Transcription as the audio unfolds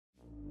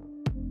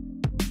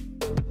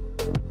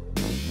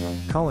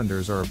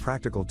Colanders are a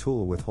practical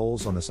tool with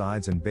holes on the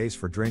sides and base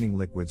for draining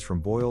liquids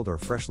from boiled or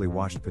freshly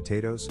washed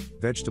potatoes,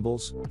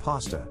 vegetables,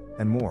 pasta,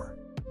 and more.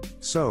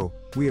 So,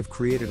 we have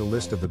created a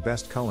list of the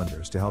best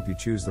colanders to help you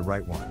choose the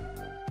right one.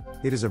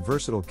 It is a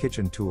versatile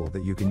kitchen tool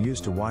that you can use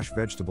to wash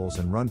vegetables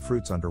and run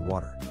fruits under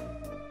water.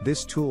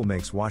 This tool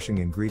makes washing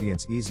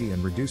ingredients easy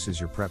and reduces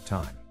your prep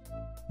time.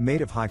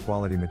 Made of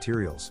high-quality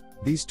materials,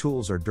 these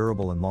tools are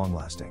durable and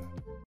long-lasting.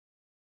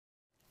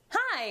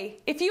 Hi!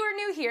 If you are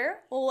new here,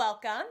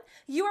 welcome.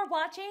 You are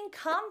watching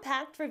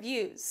Compact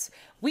Reviews.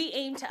 We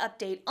aim to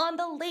update on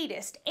the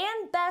latest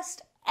and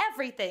best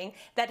everything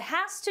that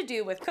has to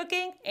do with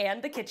cooking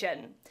and the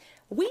kitchen.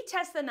 We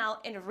test them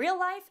out in real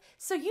life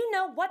so you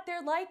know what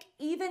they're like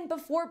even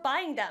before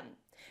buying them.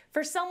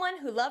 For someone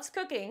who loves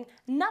cooking,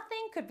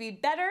 nothing could be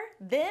better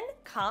than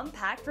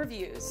Compact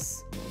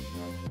Reviews.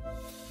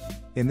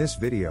 In this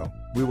video,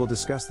 we will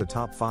discuss the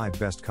top 5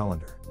 best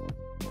colander.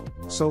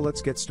 So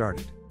let's get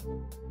started.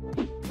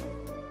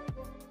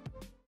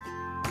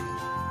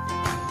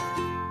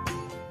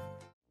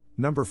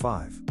 Number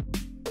 5.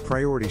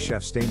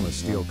 PriorityChef Stainless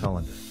Steel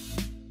Colander.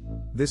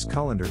 This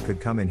colander could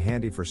come in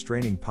handy for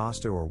straining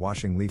pasta or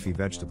washing leafy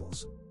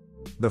vegetables.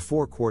 The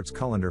 4-quarts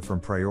colander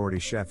from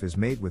PriorityChef is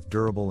made with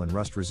durable and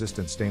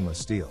rust-resistant stainless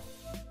steel.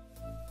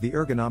 The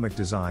ergonomic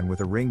design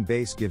with a ring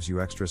base gives you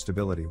extra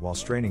stability while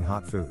straining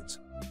hot foods.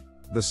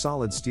 The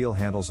solid steel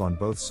handles on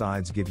both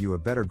sides give you a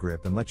better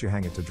grip and let you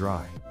hang it to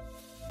dry.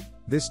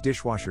 This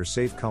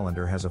dishwasher-safe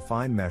colander has a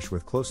fine mesh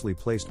with closely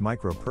placed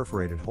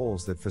micro-perforated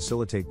holes that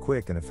facilitate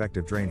quick and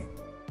effective draining.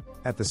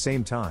 At the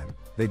same time,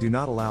 they do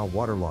not allow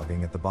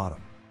waterlogging at the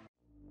bottom.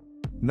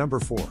 Number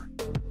 4.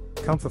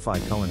 Comfify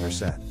Colander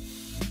Set.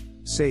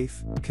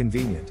 Safe,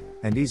 convenient,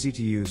 and easy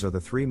to use are the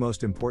 3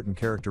 most important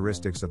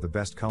characteristics of the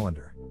best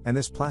colander, and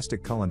this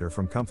plastic colander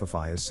from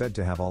Comfify is said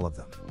to have all of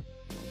them.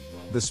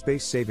 The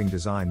space-saving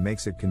design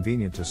makes it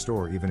convenient to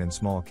store even in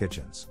small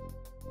kitchens.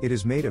 It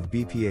is made of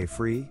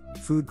BPA-free,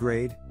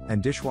 food-grade,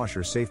 and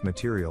dishwasher-safe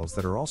materials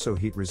that are also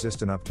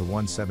heat-resistant up to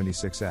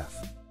 176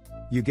 F.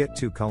 You get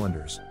 2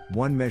 colanders,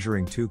 one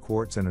measuring 2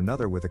 quarts and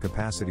another with a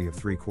capacity of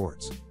 3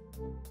 quarts.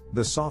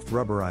 The soft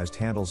rubberized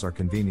handles are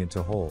convenient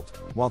to hold,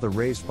 while the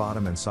raised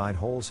bottom and side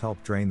holes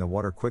help drain the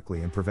water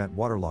quickly and prevent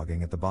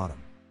waterlogging at the bottom.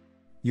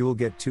 You will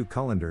get 2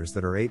 colanders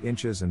that are 8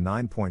 inches and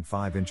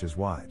 9.5 inches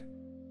wide.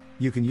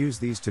 You can use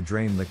these to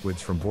drain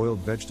liquids from boiled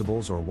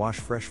vegetables or wash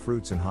fresh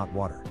fruits in hot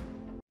water.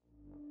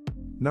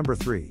 Number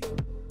 3.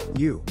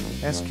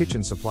 U.S.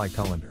 Kitchen Supply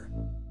Colander.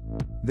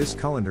 This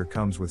colander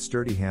comes with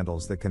sturdy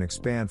handles that can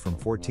expand from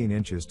 14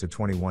 inches to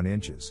 21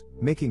 inches,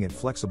 making it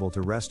flexible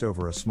to rest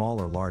over a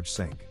small or large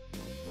sink.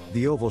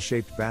 The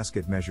oval-shaped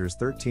basket measures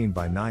 13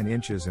 by 9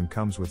 inches and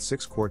comes with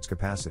 6 quarts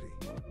capacity.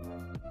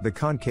 The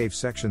concave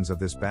sections of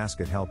this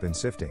basket help in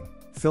sifting,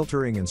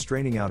 filtering and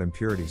straining out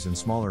impurities in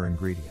smaller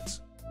ingredients.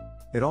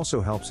 It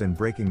also helps in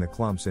breaking the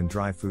clumps in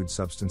dry food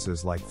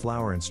substances like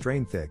flour and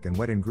strain thick and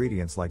wet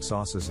ingredients like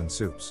sauces and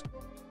soups.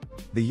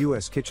 The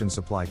U.S. Kitchen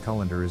Supply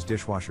Colander is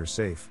dishwasher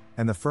safe,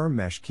 and the firm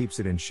mesh keeps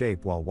it in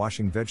shape while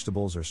washing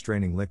vegetables or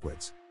straining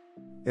liquids.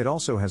 It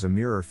also has a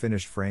mirror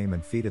finished frame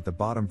and feet at the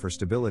bottom for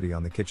stability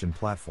on the kitchen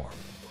platform.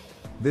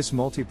 This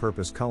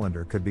multi-purpose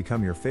colander could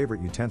become your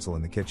favorite utensil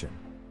in the kitchen.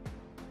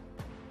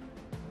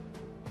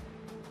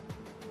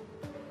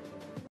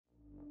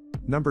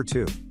 Number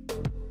 2.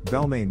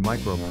 Bellemain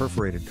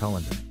Micro-perforated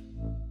Colander. If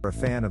you're a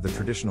fan of the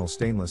traditional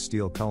stainless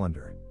steel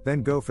colander,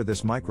 then go for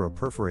this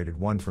micro-perforated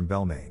one from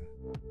Bellemain.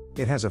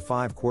 It has a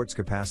 5 quarts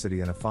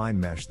capacity and a fine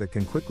mesh that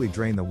can quickly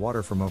drain the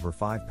water from over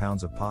 5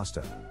 pounds of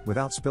pasta,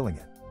 without spilling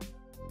it.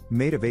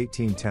 Made of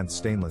 18/10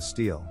 stainless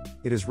steel,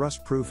 it is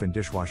rust-proof and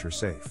dishwasher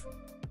safe.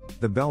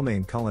 The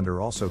Bellemain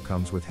colander also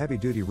comes with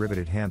heavy-duty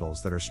riveted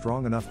handles that are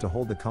strong enough to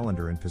hold the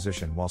colander in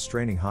position while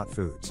straining hot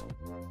foods.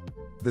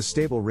 The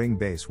stable ring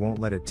base won't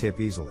let it tip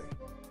easily.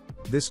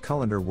 This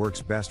colander works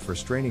best for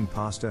straining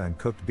pasta and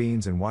cooked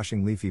beans and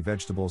washing leafy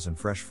vegetables and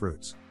fresh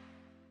fruits.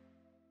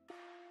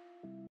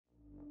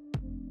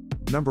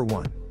 Number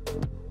 1.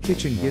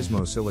 Kitchen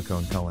Gizmo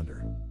Silicone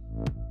Colander.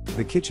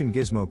 The Kitchen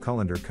Gizmo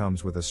colander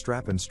comes with a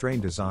strap and strain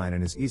design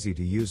and is easy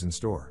to use and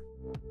store.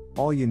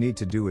 All you need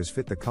to do is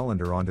fit the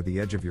colander onto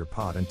the edge of your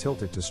pot and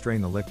tilt it to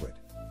strain the liquid.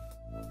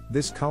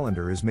 This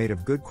colander is made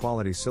of good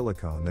quality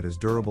silicone that is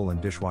durable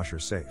and dishwasher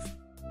safe.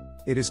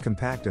 It is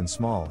compact and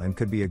small and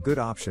could be a good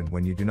option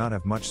when you do not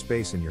have much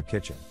space in your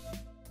kitchen.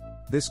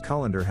 This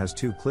colander has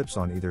 2 clips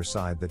on either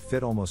side that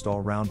fit almost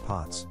all round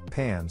pots,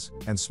 pans,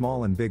 and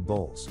small and big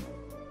bowls.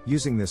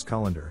 Using this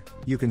colander,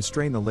 you can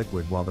strain the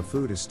liquid while the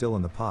food is still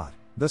in the pot,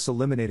 thus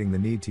eliminating the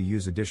need to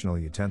use additional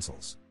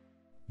utensils.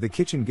 The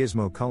Kitchen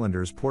Gizmo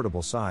colander's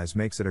portable size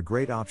makes it a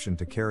great option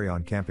to carry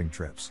on camping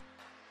trips.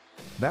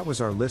 That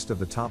was our list of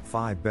the top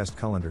 5 best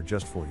colander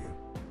just for you.